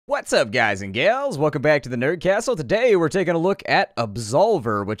What's up, guys and gals? Welcome back to the Nerd Castle. Today, we're taking a look at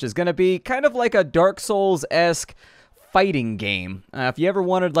Absolver, which is going to be kind of like a Dark Souls-esque fighting game. If you ever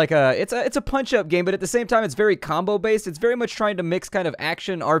wanted like it's a punch-up game, but at the same time, it's very combo-based. It's very much trying to mix kind of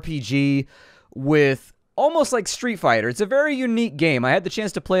action RPG with almost like Street Fighter. It's a very unique game. I had the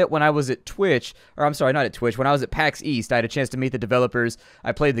chance to play it when I was at Twitch, or I'm sorry, not at Twitch, when I was at PAX East. I had a chance to meet the developers.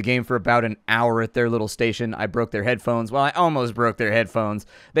 I played the game for about an hour at their little station. I broke their headphones. Well, I almost broke their headphones.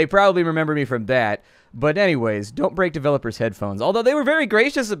 They probably remember me from that. But anyways, don't break developers' headphones. Although they were very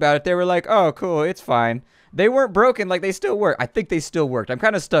gracious about it. They were like, oh, cool, it's fine. They weren't broken, like they still work. I think they still worked. I'm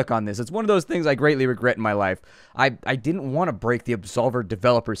kind of stuck on this. It's one of those things I greatly regret in my life. I didn't want to break the Absolver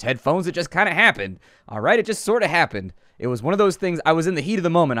developers' headphones. It just kind of happened. All right, it just sort of happened. It was one of those things. I was in the heat of the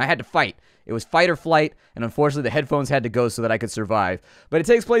moment. I had to fight. It was fight or flight, and unfortunately the headphones had to go so that I could survive. But it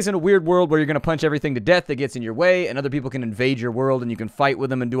takes place in a weird world where you're going to punch everything to death that gets in your way, and other people can invade your world, and you can fight with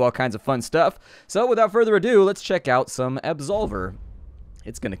them and do all kinds of fun stuff. So without further ado, let's check out some Absolver.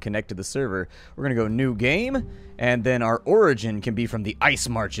 It's going to connect to the server. We're going to go new game, and then our origin can be from the ice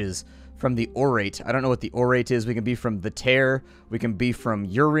marches, from the orate. I don't know what the orate is. We can be from the Tear, we can be from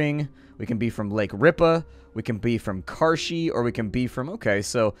Uring, we can be from Lake Ripa, we can be from Karshi, or we can be from, okay,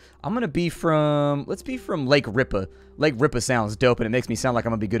 so I'm going to be from, let's be from Lake Ripa. Lake Ripa sounds dope, and it makes me sound like I'm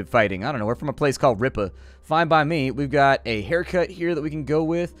going to be good at fighting. I don't know, we're from a place called Ripa. Fine by me. We've got a haircut here that we can go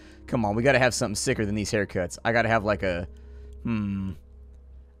with. Come on, we got to have something sicker than these haircuts. I got to have like a,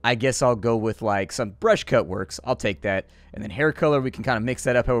 I guess I'll go with like some brush cut works. I'll take that. And then hair color, we can kind of mix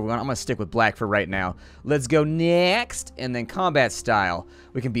that up however we want. I'm going to stick with black for right now. Let's go next. And then combat style.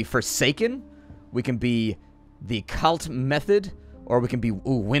 We can be Forsaken. We can be the Cult Method. Or we can be,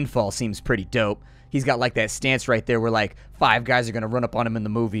 ooh, Windfall seems pretty dope. He's got like that stance right there where like 5 guys are going to run up on him in the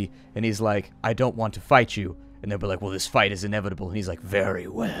movie. And he's like, I don't want to fight you. And they'll be like, well, this fight is inevitable. And he's like, very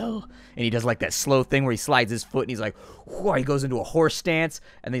well. And he does like that slow thing where he slides his foot and he's like, whoa, he goes into a horse stance.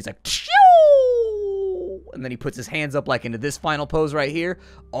 And then he's like, Choo! And then he puts his hands up like into this final pose right here.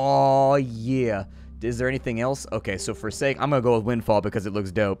 Oh, yeah. Is there anything else? Okay, so for sake, I'm going to go with Windfall because it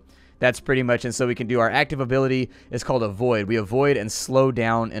looks dope. That's pretty much, and so we can do our active ability. It's called Avoid. We avoid and slow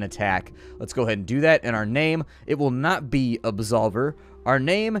down an attack. Let's go ahead and do that. And our name, it will not be Absolver. Our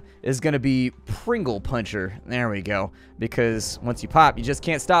name is going to be Pringle Puncher. There we go. Because once you pop, you just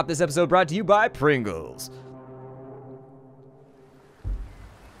can't stop. This episode brought to you by Pringles.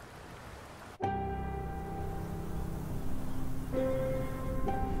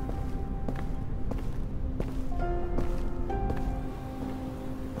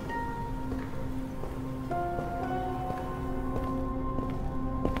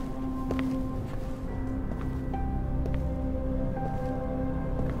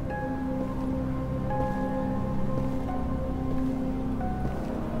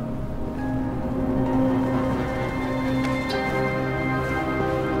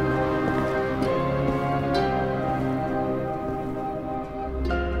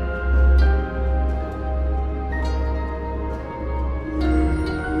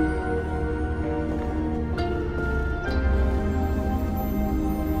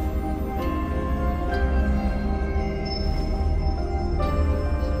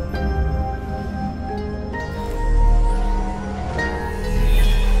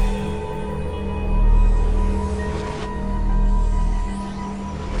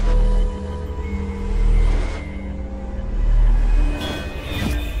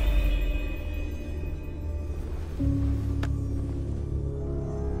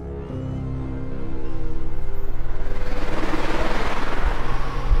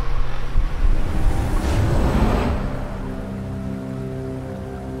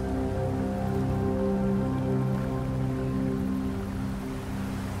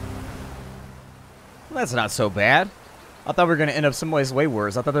 That's not so bad. I thought we were going to end up some ways way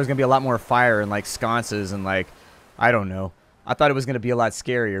worse. I thought there was going to be a lot more fire and like sconces and like, I don't know. I thought it was going to be a lot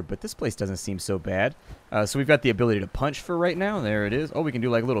scarier, but this place doesn't seem so bad. So we've got the ability to punch for right now. There it is. Oh, we can do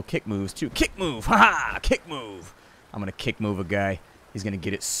like little kick moves too. Kick move. Ha-ha! Kick move. I'm going to kick move a guy. He's going to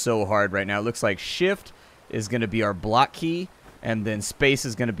get it so hard right now. It looks like shift is going to be our block key. And then space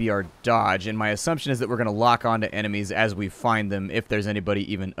is going to be our dodge. And my assumption is that we're going to lock onto enemies as we find them, if there's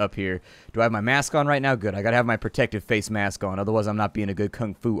anybody even up here. Do I have my mask on right now? Good. I got to have my protective face mask on. Otherwise, I'm not being a good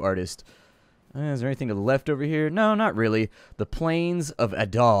kung fu artist. Is there anything to the left over here? No, not really. The Plains of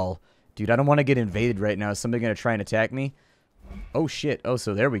Adal. Dude, I don't want to get invaded right now. Is somebody going to try and attack me? Oh, shit. Oh,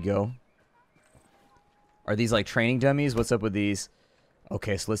 so there we go. Are these like training dummies? What's up with these?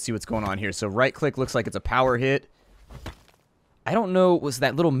 Okay, so let's see what's going on here. So right click looks like it's a power hit. I don't know, was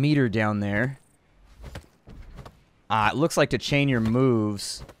that little meter down there? It looks like to chain your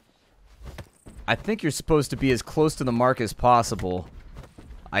moves. I think you're supposed to be as close to the mark as possible.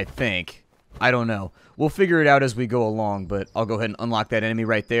 I think. I don't know. We'll figure it out as we go along, but I'll go ahead and unlock that enemy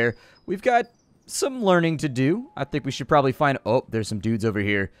right there. We've got some learning to do. I think we should probably find... Oh, there's some dudes over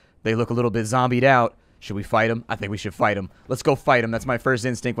here. They look a little bit zombied out. Should we fight them? I think we should fight them. Let's go fight them. That's my first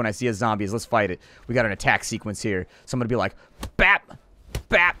instinct when I see a zombie is let's fight it. We got an attack sequence here. So I'm going to be like, bap,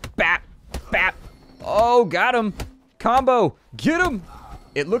 bap, bap, bap. Oh, got him. Combo. Get him.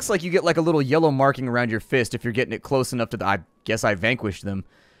 It looks like you get like a little yellow marking around your fist if you're getting it close enough to the... I guess I vanquished them.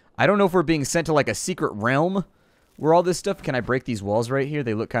 I don't know if we're being sent to like a secret realm where all this stuff... Can I break these walls right here?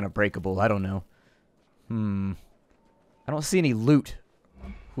 They look kind of breakable. I don't know. I don't see any loot.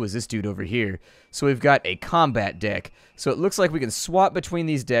 Who is this dude over here? So we've got a combat deck. So it looks like we can swap between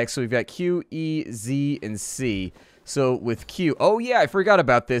these decks. So we've got Q, E, Z, and C. So with Q... Oh, yeah, I forgot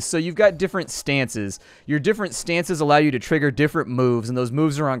about this. So you've got different stances. Your different stances allow you to trigger different moves, and those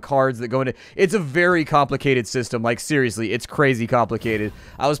moves are on cards that go into... It's a very complicated system. Like, seriously, it's crazy complicated.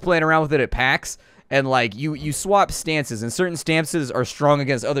 I was playing around with it at PAX, and, like, you swap stances, and certain stances are strong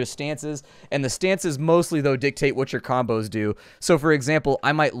against other stances, and the stances mostly, though, dictate what your combos do. So, for example,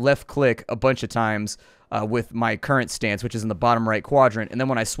 I might left-click a bunch of times with my current stance, which is in the bottom right quadrant, and then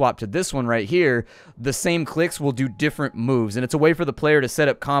when I swap to this one right here, the same clicks will do different moves, and it's a way for the player to set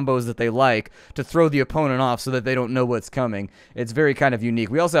up combos that they like to throw the opponent off so that they don't know what's coming. It's very kind of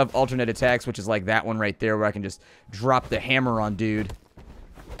unique. We also have alternate attacks, which is like that one right there, where I can just drop the hammer on dude.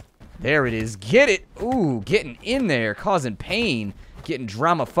 There it is. Get it. Ooh, getting in there, causing pain, getting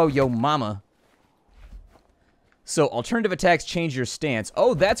drama for yo mama. So, alternative attacks change your stance.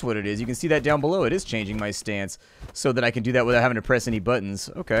 Oh, that's what it is. You can see that down below. It is changing my stance so that I can do that without having to press any buttons.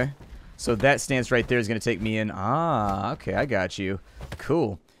 Okay. So, that stance right there is going to take me in. Ah, okay. I got you.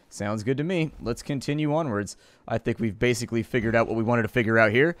 Cool. Sounds good to me. Let's continue onwards. I think we've basically figured out what we wanted to figure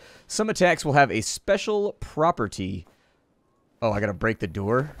out here. Some attacks will have a special property. Oh, I got to break the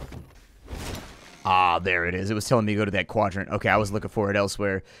door. Ah, there it is. It was telling me to go to that quadrant. Okay, I was looking for it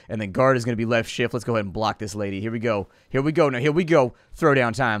elsewhere. And then guard is going to be left shift. Let's go ahead and block this lady. Here we go. Here we go. Now, here we go.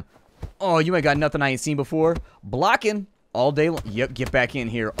 Throwdown time. Oh, you ain't got nothing I ain't seen before. Blocking all day long. Yep, get back in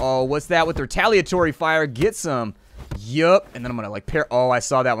here. Oh, what's that with retaliatory fire? Get some. Yup. And then I'm going to like pair. Oh, I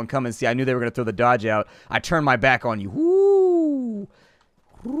saw that one coming. See, I knew they were going to throw the dodge out. I turned my back on you. Woo.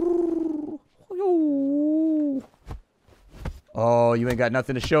 Oh, you ain't got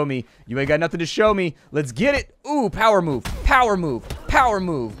nothing to show me. You ain't got nothing to show me. Let's get it. Ooh, power move. Power move. Power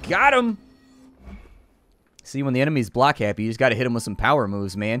move. Got him. See, when the enemy's block happy, you just got to hit him with some power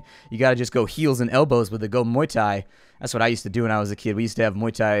moves, man. You got to just go heels and elbows with it. Go Muay Thai. That's what I used to do when I was a kid. We used to have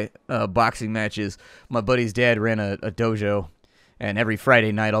Muay Thai boxing matches. My buddy's dad ran a dojo. And every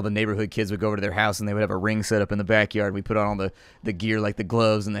Friday night, all the neighborhood kids would go over to their house, and they would have a ring set up in the backyard. We put on all the gear, like the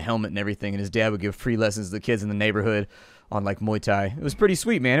gloves and the helmet and everything. And his dad would give free lessons to the kids in the neighborhood on, like, Muay Thai. It was pretty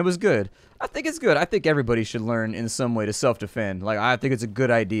sweet, man. It was good. I think it's good. I think everybody should learn in some way to self-defend. Like, I think it's a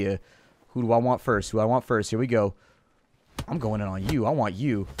good idea. Who do I want first? Who do I want first? Here we go. I'm going in on you. I want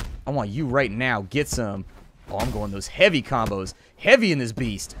you. I want you right now. Get some. Oh, I'm going those heavy combos. Heavy in this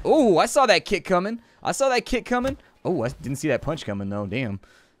beast. Oh, I saw that kick coming. I saw that kick coming. Oh, I didn't see that punch coming, though. Damn.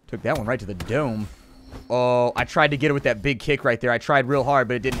 Took that one right to the dome. Oh, I tried to get it with that big kick right there. I tried real hard,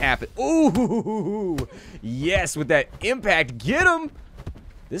 but it didn't happen. Ooh, yes, with that impact. Get him.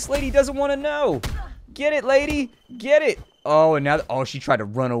 This lady doesn't want to know. Get it, lady. Get it. Oh, and now, oh, she tried to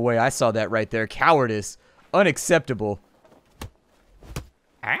run away. I saw that right there. Cowardice. Unacceptable.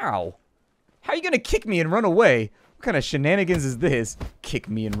 Ow. How are you going to kick me and run away? What kind of shenanigans is this? Kick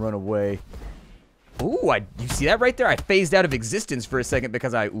me and run away. Ooh, you see that right there? I phased out of existence for a second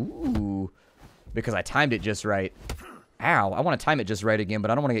because because I timed it just right. Ow, I want to time it just right again, but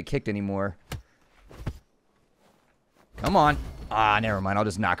I don't want to get kicked anymore. Come on. Ah, never mind. I'll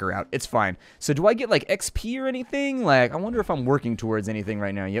just knock her out. It's fine. So do I get, like, XP or anything? Like, I wonder if I'm working towards anything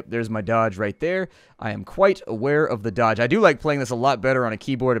right now. Yep, there's my dodge right there. I am quite aware of the dodge. I do like playing this a lot better on a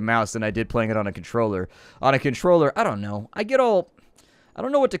keyboard and mouse than I did playing it on a controller. On a controller, I don't know. I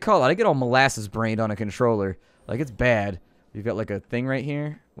don't know what to call it. I get all molasses brained on a controller. Like, it's bad. You've got, like, a thing right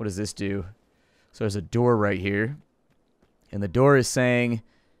here. What does this do? So there's a door right here. And the door is saying,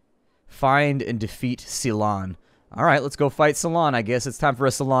 find and defeat Ceylon. All right, let's go fight Ceylon, I guess. It's time for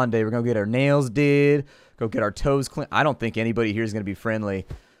a Ceylon day. We're going to get our nails did, go get our toes clean. I don't think anybody here is going to be friendly.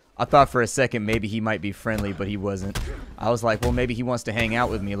 I thought for a second maybe he might be friendly, but he wasn't. I was like, well, maybe he wants to hang out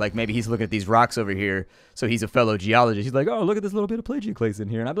with me. Like, maybe he's looking at these rocks over here, so he's a fellow geologist. He's like, oh, look at this little bit of plagioclase in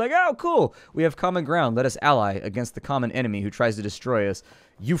here. And I'd be like, oh, cool. We have common ground. Let us ally against the common enemy who tries to destroy us.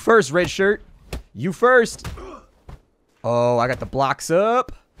 You first, red shirt. You first. Oh, I got the blocks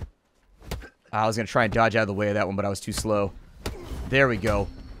up. I was going to try and dodge out of the way of that one, but I was too slow. There we go.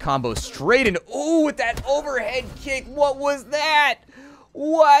 Combo straight into... Ooh, with that overhead kick. What was that?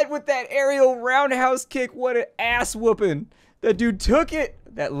 What? With that aerial roundhouse kick. What an ass whooping. That dude took it.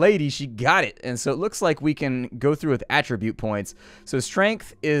 That lady, she got it. And so it looks like we can go through with attribute points. So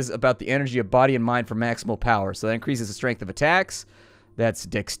strength is about the energy of body and mind for maximal power. So that increases the strength of attacks. That's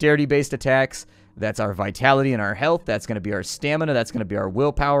dexterity-based attacks. That's our vitality and our health. That's going to be our stamina. That's going to be our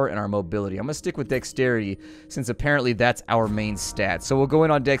willpower and our mobility. I'm going to stick with dexterity since apparently that's our main stat. So we'll go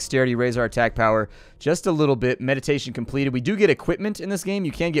in on dexterity, raise our attack power just a little bit. Meditation completed. We do get equipment in this game.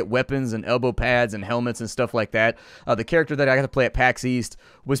 You can get weapons and elbow pads and helmets and stuff like that. The character that I got to play at PAX East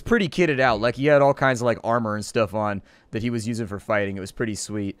was pretty kitted out. Like, he had all kinds of like armor and stuff on that he was using for fighting. It was pretty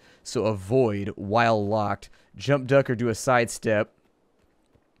sweet. So avoid while locked. Jump, duck, or do a sidestep.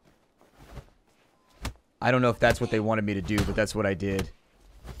 I don't know if that's what they wanted me to do, but that's what I did.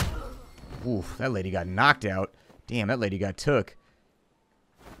 Oof, that lady got knocked out. Damn, that lady got took.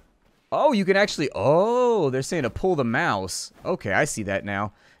 Oh, you can actually... Oh, they're saying to pull the mouse. Okay, I see that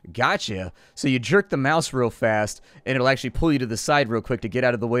now. Gotcha. So you jerk the mouse real fast, and it'll actually pull you to the side real quick to get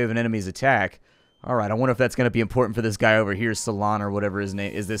out of the way of an enemy's attack. Alright, I wonder if that's going to be important for this guy over here, Salon, or whatever his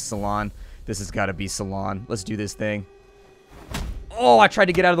name... Is this Salon? This has got to be Salon. Let's do this thing. Oh, I tried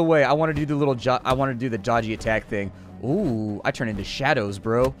to get out of the way. I wanted to do the little I wanted to do the dodgy attack thing. Ooh, I turn into shadows,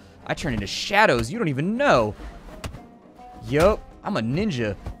 bro. I turn into shadows. You don't even know. Yup, I'm a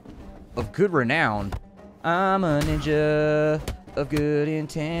ninja of good renown. I'm a ninja of good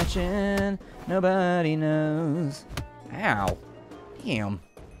intention. Nobody knows. Ow. Damn.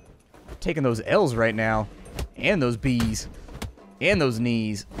 Taking those L's right now. And those B's. And those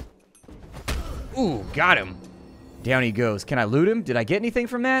knees. Ooh, got him. Down he goes. Can I loot him? Did I get anything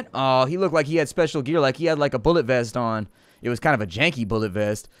from that? Oh, he looked like he had special gear, like he had like a bullet vest on. It was kind of a janky bullet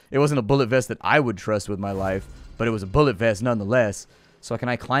vest. It wasn't a bullet vest that I would trust with my life, but it was a bullet vest nonetheless. So can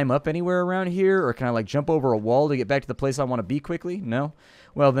I climb up anywhere around here, or can I like jump over a wall to get back to the place I want to be quickly? No?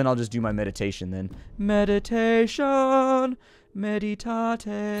 Well, then I'll just do my meditation then. Meditation,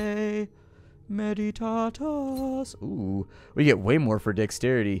 meditate, meditatus. Ooh, we get way more for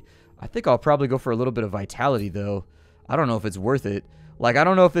dexterity. I think I'll probably go for a little bit of vitality, though. I don't know if it's worth it. Like, I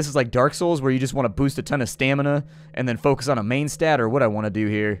don't know if this is like Dark Souls, where you just want to boost a ton of stamina and then focus on a main stat, or what I want to do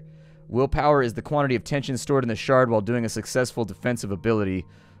here. Willpower is the quantity of tension stored in the shard while doing a successful defensive ability.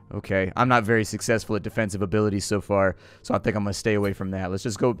 Okay, I'm not very successful at defensive abilities so far, so I think I'm going to stay away from that. Let's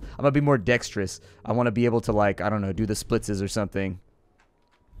just go. I'm going to be more dexterous. I want to be able to, like, I don't know, do the splitzes or something.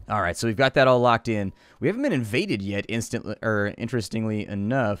 Alright, so we've got that all locked in. We haven't been invaded yet, interestingly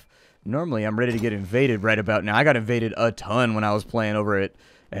enough. Normally, I'm ready to get invaded right about now. I got invaded a ton when I was playing over at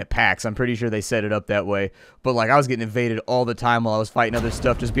PAX. I'm pretty sure they set it up that way. But, like, I was getting invaded all the time while I was fighting other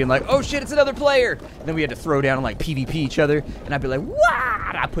stuff, just being like, oh, shit, it's another player! And then we had to throw down and, like, PvP each other. And I'd be like, what?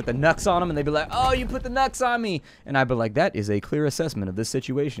 I put the knucks on them, and they'd be like, oh, you put the knucks on me! And I'd be like, that is a clear assessment of this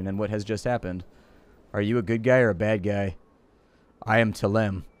situation and what has just happened. Are you a good guy or a bad guy? I am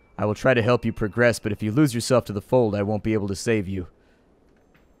Telem. I will try to help you progress, but if you lose yourself to the fold, I won't be able to save you.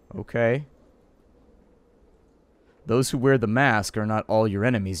 Okay. Those who wear the mask are not all your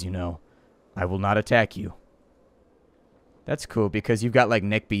enemies, you know. I will not attack you. That's cool, because you've got, like,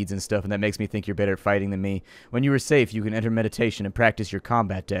 neck beads and stuff, and that makes me think you're better at fighting than me. When you are safe, you can enter meditation and practice your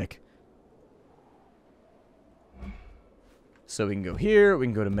combat deck. So we can go here, we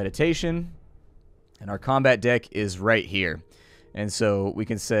can go to meditation, and our combat deck is right here. And so we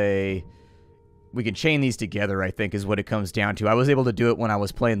can say... We can chain these together, I think, is what it comes down to. I was able to do it when I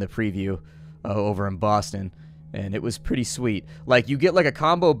was playing the preview over in Boston, and it was pretty sweet. Like, you get, like, a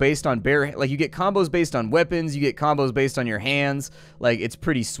combo based on like, you get combos based on weapons, you get combos based on your hands. Like, it's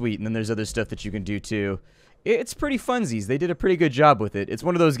pretty sweet, and then there's other stuff that you can do, too. It's pretty funsies. They did a pretty good job with it. It's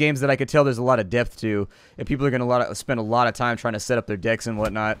one of those games that I could tell there's a lot of depth to, and people are going to spend a lot of time trying to set up their decks and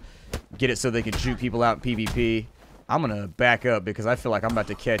whatnot, get it so they can shoot people out in PvP. I'm going to back up because I feel like I'm about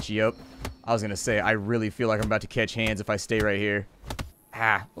to catch you up. I was going to say, I really feel like I'm about to catch hands if I stay right here.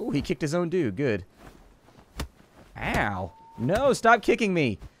 Ah. Oh, he kicked his own dude. Good. Ow. No, stop kicking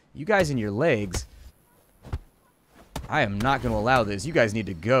me. You guys and your legs. I am not going to allow this. You guys need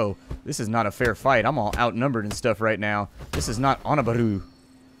to go. This is not a fair fight. I'm all outnumbered and stuff right now. This is not Onabaru.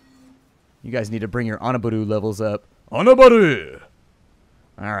 You guys need to bring your Onabaru levels up. Onabaru!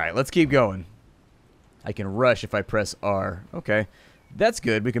 Alright, let's keep going. I can rush if I press R. Okay. That's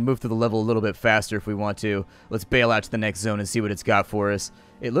good. We can move through the level a little bit faster if we want to. Let's bail out to the next zone and see what it's got for us.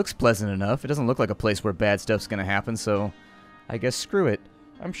 It looks pleasant enough. It doesn't look like a place where bad stuff's going to happen, so I guess screw it.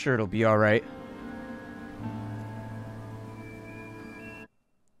 I'm sure it'll be alright.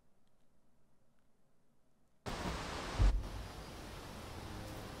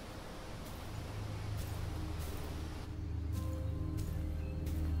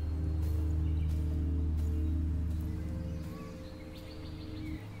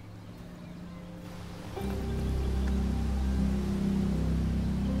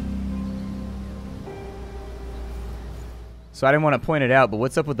 So I didn't want to point it out, but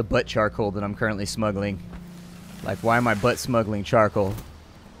what's up with the butt charcoal that I'm currently smuggling? Like, why am I butt smuggling charcoal?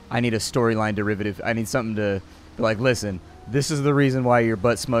 I need a storyline derivative. I need something to be like, listen, this is the reason why you're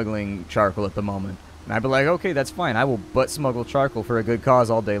butt smuggling charcoal at the moment. And I'd be like, okay, that's fine. I will butt smuggle charcoal for a good cause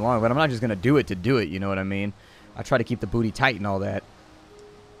all day long, but I'm not just going to do it, you know what I mean? I try to keep the booty tight and all that.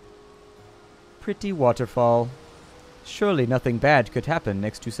 Pretty waterfall. Surely nothing bad could happen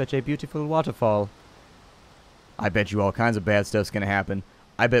next to such a beautiful waterfall. I bet you all kinds of bad stuff's going to happen.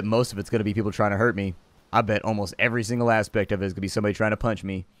 I bet most of it's going to be people trying to hurt me. I bet almost every single aspect of it is going to be somebody trying to punch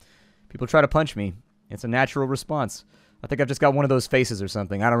me. People try to punch me. It's a natural response. I think I've just got one of those faces or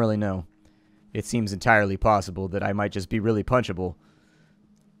something. I don't really know. It seems entirely possible that I might just be really punchable.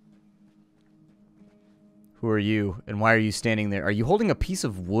 Who are you? And why are you standing there? Are you holding a piece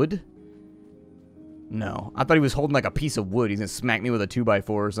of wood? No. I thought he was holding like a piece of wood. He's going to smack me with a 2x4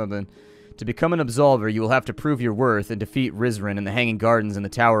 or something. To become an Absolver, you will have to prove your worth and defeat Rizrin in the Hanging Gardens in the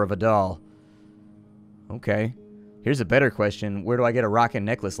Tower of Adal. Okay. Here's a better question. Where do I get a rockin'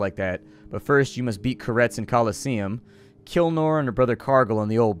 necklace like that? But first, you must beat Koretz in Colosseum, kill Nora and her brother Cargill in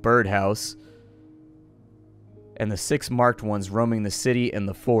the old birdhouse, and the 6 marked ones roaming the city and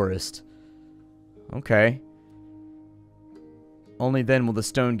the forest. Okay. Only then will the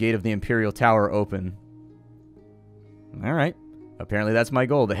stone gate of the Imperial Tower open. Alright. Apparently that's my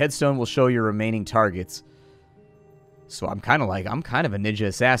goal. The headstone will show your remaining targets. So I'm kind of a ninja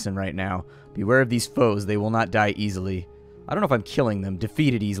assassin right now. Beware of these foes. They will not die easily. I don't know if I'm killing them.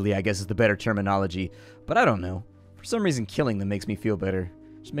 Defeated easily, I guess, is the better terminology. But I don't know. For some reason, killing them makes me feel better.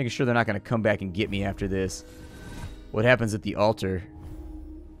 Just making sure they're not going to come back and get me after this. What happens at the altar?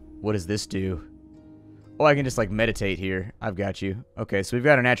 What does this do? Oh, I can just, like, meditate here. I've got you. Okay, so we've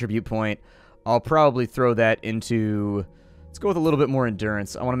got an attribute point. I'll probably throw that into... Let's go with a little bit more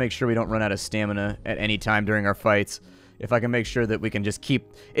endurance. I want to make sure we don't run out of stamina at any time during our fights. If I can make sure that we can just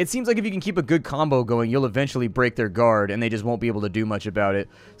keep... It seems like if you can keep a good combo going, you'll eventually break their guard, and they just won't be able to do much about it.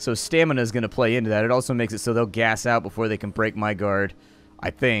 So stamina is going to play into that. It also makes it so they'll gas out before they can break my guard, I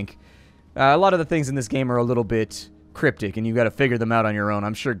think. A lot of the things in this game are a little bit cryptic, and you've got to figure them out on your own.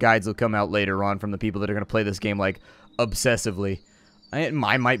 I'm sure guides will come out later on from the people that are going to play this game, like, obsessively. I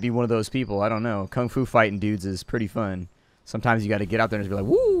might be one of those people. I don't know. Kung Fu fighting dudes is pretty fun. Sometimes you got to get out there and just be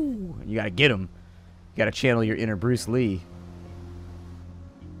like, woo! And you got to get them. You got to channel your inner Bruce Lee.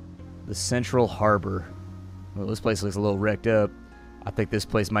 The Central Harbor. Well, this place looks a little wrecked up. I think this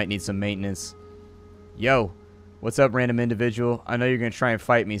place might need some maintenance. Yo, what's up, random individual? I know you're going to try and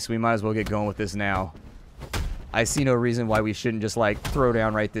fight me, so we might as well get going with this now. I see no reason why we shouldn't just, like, throw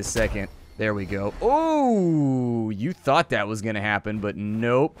down right this second. There we go. Oh, you thought that was going to happen, but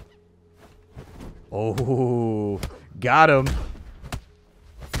nope. Oh, got him.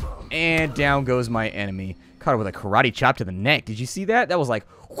 And down goes my enemy. Caught her with a karate chop to the neck. Did you see that? That was like,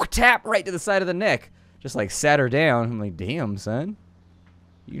 tap right to the side of the neck. Just like sat her down. I'm like, damn, son.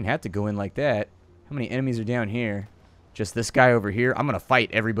 You didn't have to go in like that. How many enemies are down here? Just this guy over here. I'm going to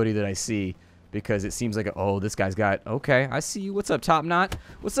fight everybody that I see. Because it seems like, oh, this guy's got, okay, I see you. What's up, Top Knot?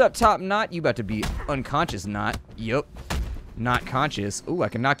 What's up, Top Knot? You about to be unconscious, Knot. Yup. Not conscious. Ooh, I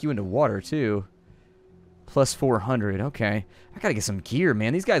can knock you into water, too. Plus 400. Okay. I gotta get some gear,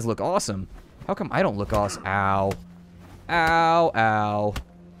 man. These guys look awesome. How come I don't look awesome? Ow. Ow, ow.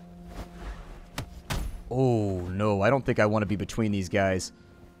 Oh, no. I don't think I want to be between these guys.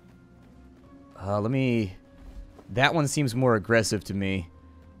 Let me... That one seems more aggressive to me.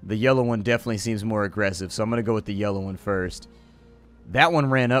 The yellow one definitely seems more aggressive, so I'm going to go with the yellow one first. That one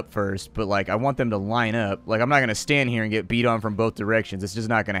ran up first, but, like, I want them to line up. Like, I'm not going to stand here and get beat on from both directions. It's just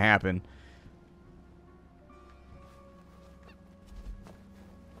not going to happen.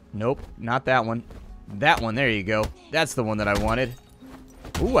 Nope, not that one. That one, there you go. That's the one that I wanted.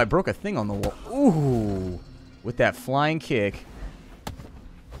 Ooh, I broke a thing on the wall. Ooh, with that flying kick.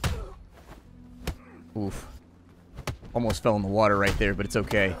 Oof. Almost fell in the water right there, but it's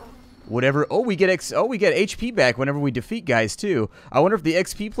okay. Whatever. Oh, we get HP back whenever we defeat guys too. I wonder if the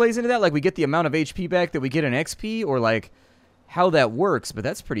XP plays into that. Like we get the amount of HP back that we get in XP, or like how that works. But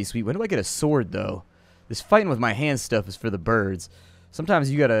that's pretty sweet. When do I get a sword though? This fighting with my hand stuff is for the birds. Sometimes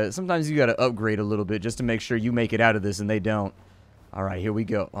you gotta upgrade a little bit just to make sure you make it out of this, and they don't. All right, here we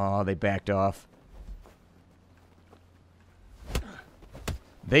go. Oh, they backed off.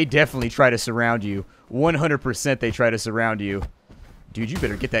 They definitely try to surround you. 100% they try to surround you. Dude, you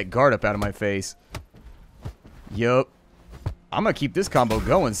better get that guard up out of my face. Yup. I'm going to keep this combo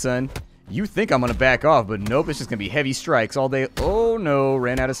going, son. You think I'm going to back off, but nope, it's just going to be heavy strikes all day. Oh, no.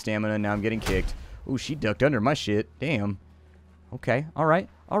 Ran out of stamina. Now I'm getting kicked. Ooh, she ducked under my shit. Damn. Okay. All right.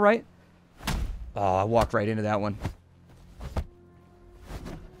 All right. Oh, I walked right into that one.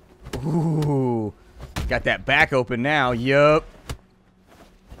 Ooh. Got that back open now. Yup.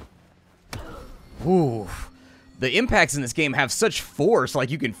 Ooh. The impacts in this game have such force, like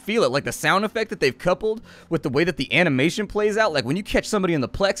you can feel it, like the sound effect that they've coupled with the way that the animation plays out. Like when you catch somebody in the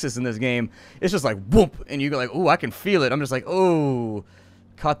plexus in this game, it's just like whoop, and you go like, ooh, I can feel it. I'm just like, oh,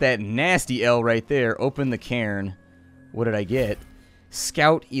 caught that nasty L right there. Open the cairn. What did I get?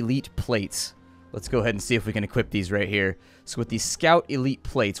 Scout Elite Plates. Let's go ahead and see if we can equip these right here. So with these Scout Elite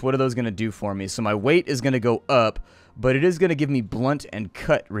Plates, what are those going to do for me? So my weight is going to go up, but it is going to give me blunt and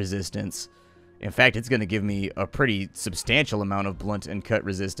cut resistance. In fact, it's going to give me a pretty substantial amount of blunt and cut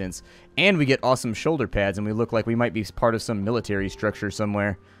resistance. And we get awesome shoulder pads, and we look like we might be part of some military structure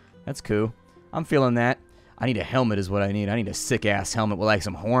somewhere. That's cool. I'm feeling that. I need a helmet is what I need. I need a sick-ass helmet with like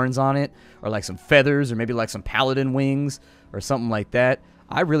some horns on it, or like some feathers, or maybe like some paladin wings, or something like that.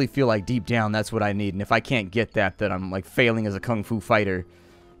 I really feel like deep down that's what I need, and if I can't get that, then I'm like failing as a kung fu fighter.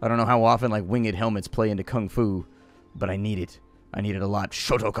 I don't know how often like winged helmets play into kung fu, but I need it. I need it a lot.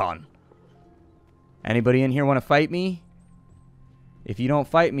 Shotokan. Anybody in here want to fight me? If you don't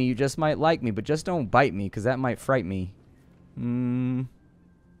fight me, you just might like me, but just don't bite me, because that might fright me.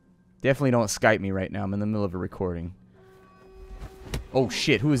 Definitely don't Skype me right now. I'm in the middle of a recording. Oh,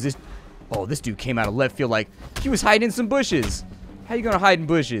 shit. Who is this? Oh, this dude came out of left field like he was hiding in some bushes. How you going to hide in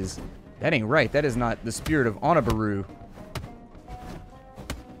bushes? That ain't right. That is not the spirit of Onabaru.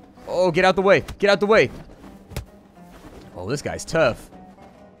 Oh, get out the way. Get out the way. Oh, this guy's tough.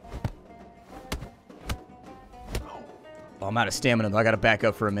 Oh, I'm out of stamina, though. I got to back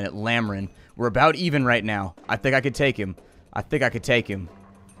up for a minute. Lamrin. We're about even right now. I think I could take him. I think I could take him.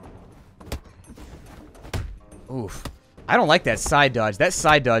 Oof. I don't like that side dodge. That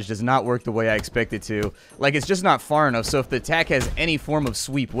side dodge does not work the way I expect it to. Like, it's just not far enough. So if the attack has any form of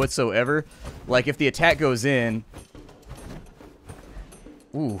sweep whatsoever, like if the attack goes in...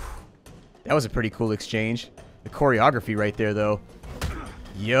 Ooh. That was a pretty cool exchange. The choreography right there, though.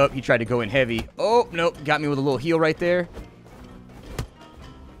 Yup, he tried to go in heavy. Oh, nope. Got me with a little heal right there.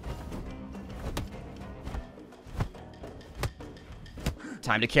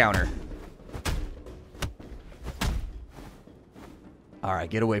 Time to counter.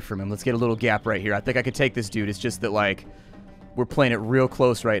 Alright, get away from him. Let's get a little gap right here. I think I could take this dude. It's just that, like, we're playing it real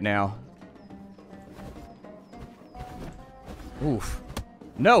close right now. Oof.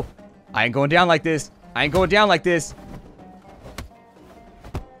 No! I ain't going down like this. I ain't going down like this.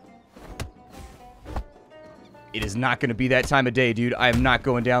 It is not going to be that time of day, dude. I am not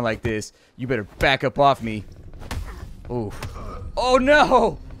going down like this. You better back up off me. Oof. Oh,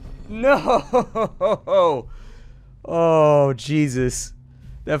 no! No! Oh, Jesus.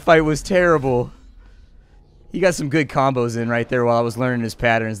 That fight was terrible. He got some good combos in right there while I was learning his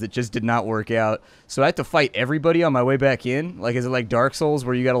patterns that just did not work out. So I have to fight everybody on my way back in? Like, is it like Dark Souls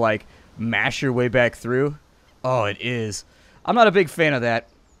where you gotta, like, mash your way back through? Oh, it is. I'm not a big fan of that.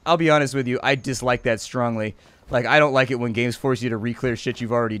 I'll be honest with you. I dislike that strongly. Like, I don't like it when games force you to re-clear shit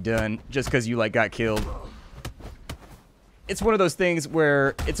you've already done just because you, like, got killed. It's one of those things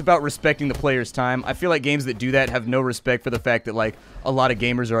where it's about respecting the player's time. I feel like games that do that have no respect for the fact that, like, a lot of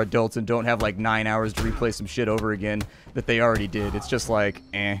gamers are adults and don't have, like, 9 hours to replay some shit over again that they already did. It's just like,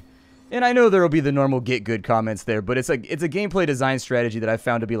 eh. And I know there will be the normal get good comments there, but it's a gameplay design strategy that I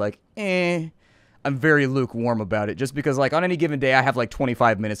found to be like, eh. I'm very lukewarm about it, just because, like, on any given day I have, like,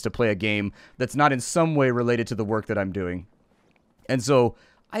 25 minutes to play a game that's not in some way related to the work that I'm doing. And so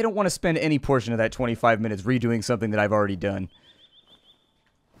I don't want to spend any portion of that 25 minutes redoing something that I've already done.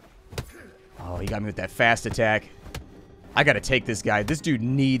 Oh, he got me with that fast attack. I gotta take this guy. This dude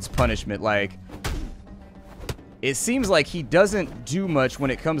needs punishment. Like, it seems like he doesn't do much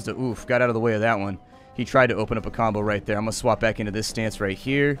when it comes to... Oof, got out of the way of that one. He tried to open up a combo right there. I'm gonna swap back into this stance right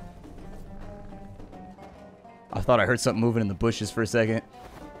here. I thought I heard something moving in the bushes for a second.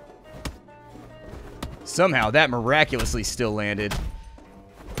 Somehow, that miraculously still landed.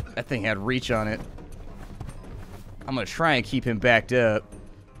 That thing had reach on it. I'm going to try and keep him backed up.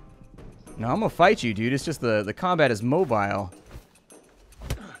 No, I'm going to fight you, dude. It's just the combat is mobile.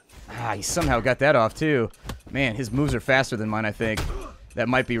 Ah, he somehow got that off, too. Man, his moves are faster than mine, I think. That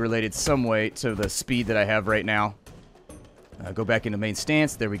might be related some way to the speed that I have right now. Go back into main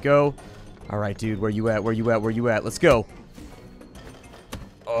stance. There we go. All right, dude. Where you at? Where you at? Where you at? Let's go.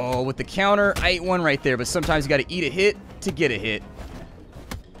 Oh, with the counter, I ate one right there. But sometimes you got to eat a hit to get a hit.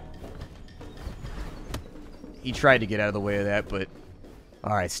 He tried to get out of the way of that, but...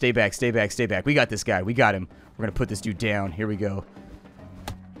 Alright, stay back, stay back, stay back. We got this guy. We got him. We're going to put this dude down. Here we go.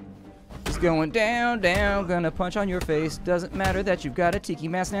 He's going down, down. Gonna punch on your face. Doesn't matter that you've got a tiki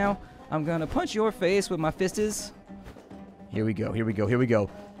mask now. I'm gonna punch your face with my fistes. Here we go, here we go, here we go.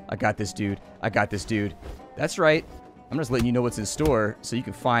 I got this, dude. I got this, dude. That's right. I'm just letting you know what's in store so you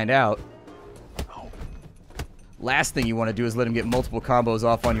can find out. Last thing you want to do is let him get multiple combos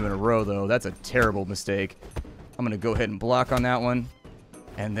off on you in a row, though. That's a terrible mistake. I'm going to go ahead and block on that one.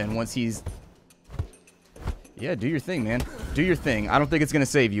 And then once he's... Yeah, do your thing, man. Do your thing. I don't think it's going to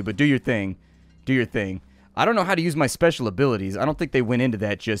save you, but do your thing. Do your thing. I don't know how to use my special abilities. I don't think they went into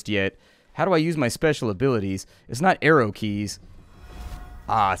that just yet. How do I use my special abilities? It's not arrow keys.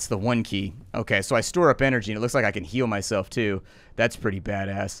 Ah, it's the 1 key. Okay, so I store up energy, and it looks like I can heal myself, too. That's pretty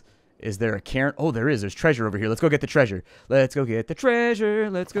badass. Is there a cairn? Oh, there is. There's treasure over here. Let's go get the treasure. Let's go get the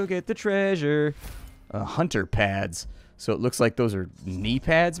treasure. Let's go get the treasure. Hunter pads. So it looks like those are knee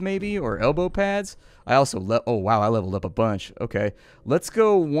pads, maybe, or elbow pads. I also oh, wow, I leveled up a bunch. Okay, let's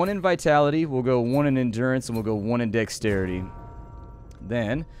go 1 in vitality. We'll go 1 in endurance, and we'll go 1 in dexterity.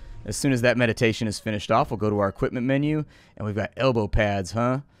 Then, as soon as that meditation is finished off, we'll go to our equipment menu, and we've got elbow pads,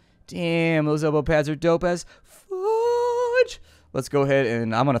 huh? Damn, those elbow pads are dope as fudge. Let's go ahead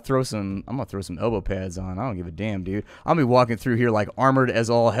and I'm gonna throw some elbow pads on. I don't give a damn, dude. I'm gonna be walking through here like armored as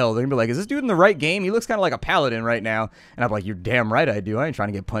all hell. They're gonna be like, is this dude in the right game? He looks kind of like a paladin right now. And I'm like, you're damn right I do. I ain't trying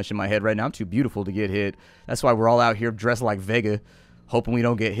to get punched in my head right now. I'm too beautiful to get hit. That's why we're all out here dressed like Vega, hoping we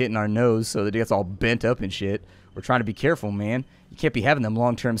don't get hit in our nose so that it gets all bent up and shit. We're trying to be careful, man. You can't be having them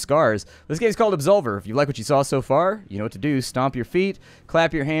long-term scars. This game's called Absolver. If you like what you saw so far, you know what to do. Stomp your feet,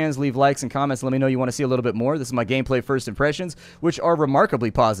 clap your hands, leave likes and comments. Let me know you want to see a little bit more. This is my gameplay first impressions, which are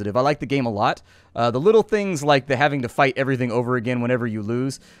remarkably positive. I like the game a lot. The little things like the having to fight everything over again whenever you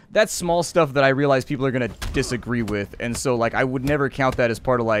lose, that's small stuff that I realize people are going to disagree with. And so, like, I would never count that as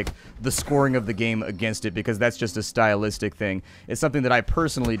part of, like, the scoring of the game against it because that's just a stylistic thing. It's something that I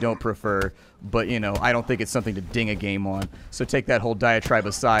personally don't prefer, but, you know, I don't think it's something to ding a game on. So take that whole diatribe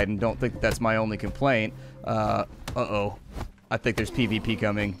aside and don't think that's my only complaint. Uh-oh. I think there's PvP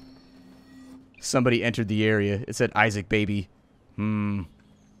coming. Somebody entered the area. It said Isaac Baby. Who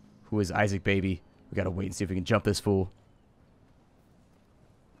is Isaac Baby? We gotta wait and see if we can jump this fool.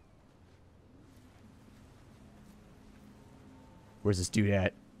 Where's this dude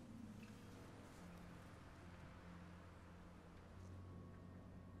at?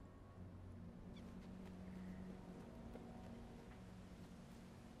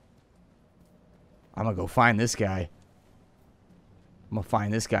 I'm gonna go find this guy. I'm gonna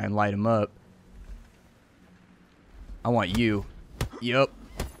find this guy and light him up. I want you. Yup.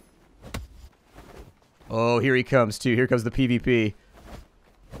 Oh, here he comes, too. Here comes the PvP.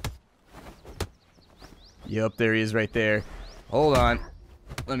 Yup, there he is right there. Hold on.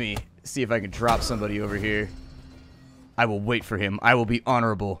 Let me see if I can drop somebody over here. I will wait for him. I will be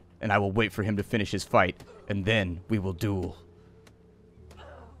honorable, and I will wait for him to finish his fight, and then we will duel.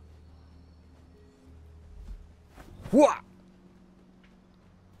 What?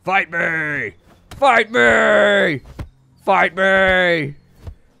 Fight me! Fight me! Fight me!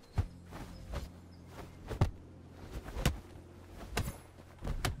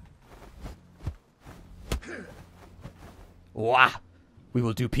 Wah! We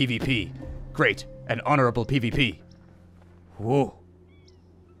will do PvP. Great and honorable PvP. Whoa.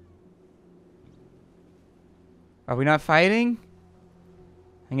 Are we not fighting?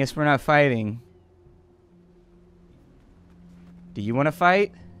 I guess we're not fighting. Do you want to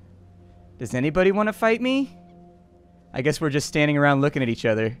fight? Does anybody want to fight me? I guess we're just standing around looking at each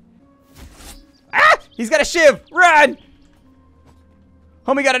other. Ah! He's got a shiv! Run!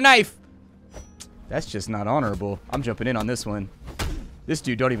 Homie got a knife! That's just not honorable. I'm jumping in on this one. This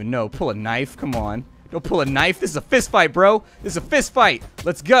dude don't even know. Pull a knife? Come on. Don't pull a knife. This is a fist fight, bro. This is a fist fight.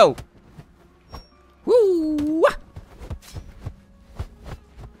 Let's go. Woo!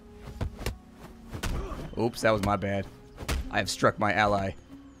 Oops, that was my bad. I have struck my ally.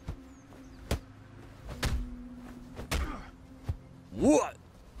 What?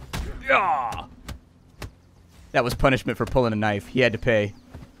 Yeah. That was punishment for pulling a knife. He had to pay.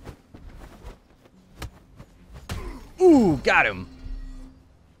 Ooh, got him.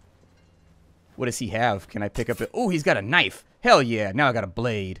 What does he have? Can I pick up it? Ooh, he's got a knife. Hell yeah. Now I got a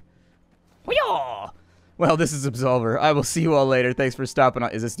blade. Well, this is Absolver. I will see you all later. Thanks for stopping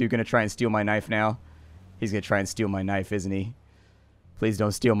on. Is this dude going to try and steal my knife now? He's going to try and steal my knife, isn't he? Please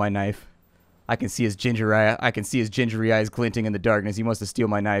don't steal my knife. I can see his gingery eyes glinting in the darkness. He wants to steal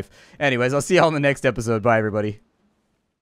my knife. Anyways, I'll see y'all in the next episode. Bye, everybody.